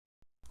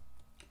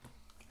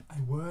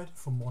word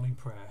for morning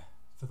prayer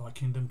for Thy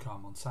Kingdom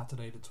Come on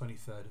Saturday the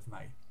 23rd of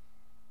May.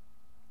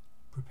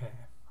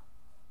 Prepare.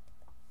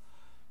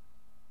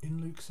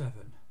 In Luke 7,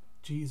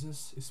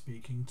 Jesus is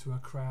speaking to a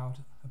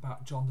crowd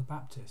about John the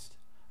Baptist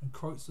and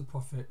quotes the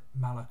prophet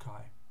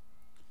Malachi.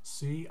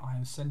 See, I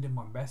am sending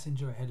my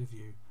messenger ahead of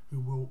you who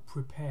will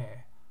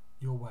prepare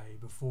your way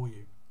before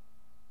you.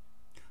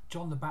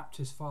 John the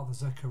Baptist's father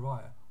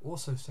Zechariah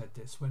also said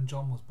this when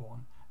John was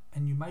born,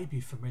 and you may be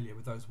familiar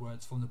with those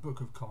words from the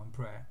Book of Common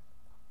Prayer.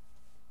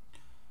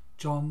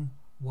 John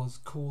was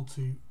called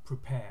to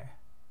prepare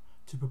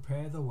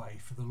the way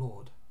for the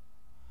Lord.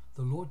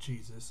 The Lord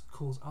Jesus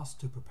calls us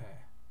to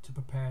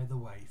prepare the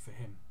way for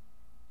him.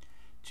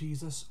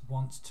 Jesus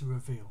wants to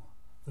reveal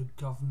the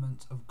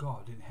government of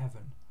God in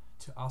heaven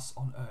to us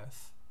on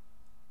earth.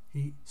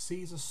 He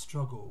sees us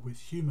struggle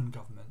with human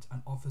government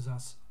and offers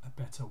us a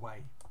better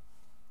way.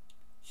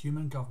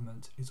 Human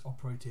government is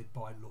operated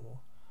by law.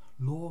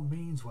 Law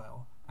means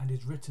well and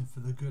is written for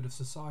the good of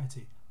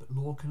society, but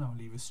law can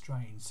only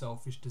restrain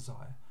selfish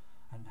desire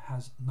and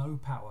has no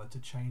power to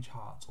change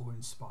hearts or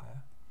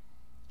inspire.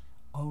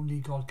 Only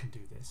God can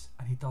do this,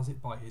 and he does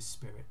it by his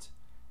Spirit.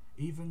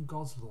 Even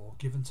God's law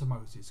given to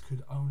Moses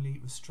could only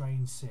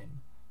restrain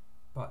sin,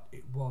 but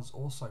it was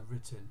also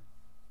written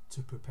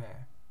to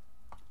prepare.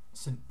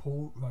 St.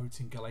 Paul wrote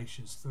in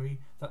Galatians 3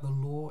 that the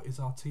law is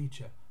our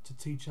teacher to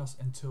teach us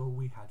until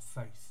we had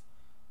faith.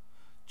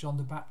 John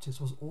the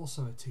Baptist was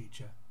also a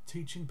teacher,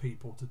 teaching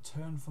people to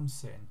turn from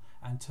sin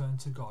and turn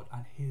to God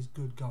and his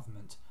good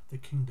government, the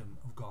kingdom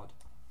of God.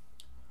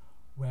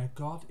 Where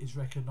God is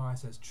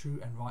recognized as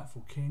true and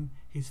rightful king,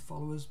 his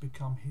followers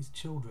become his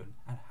children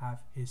and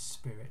have his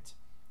Spirit.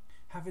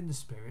 Having the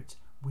Spirit,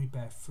 we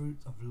bear fruit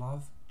of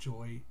love,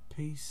 joy,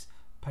 peace,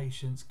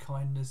 patience,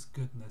 kindness,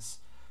 goodness,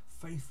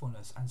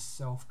 faithfulness and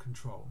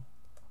self-control.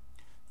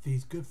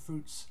 These good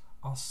fruits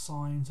are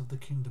signs of the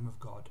kingdom of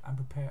God and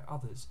prepare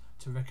others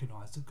to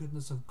recognize the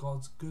goodness of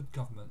God's good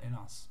government in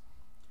us.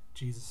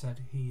 Jesus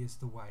said he is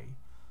the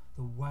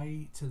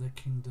way to the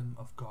kingdom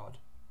of God.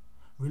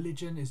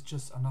 Religion is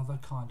just another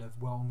kind of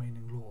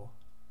well-meaning law,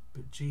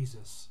 but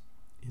Jesus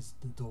is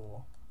the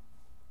door.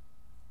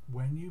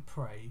 When you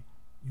pray,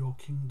 your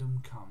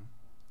kingdom come,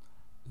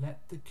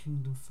 let the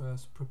kingdom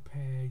first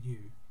prepare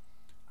you.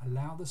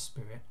 Allow the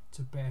Spirit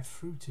to bear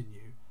fruit in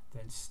you,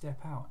 then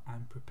step out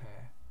and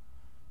prepare.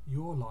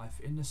 Your life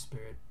in the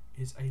Spirit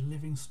is a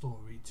living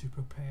story to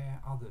prepare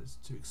others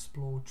to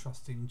explore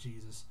trusting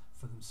Jesus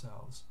for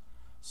themselves.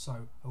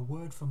 So, a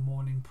word for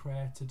morning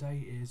prayer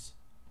today is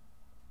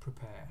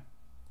prepare.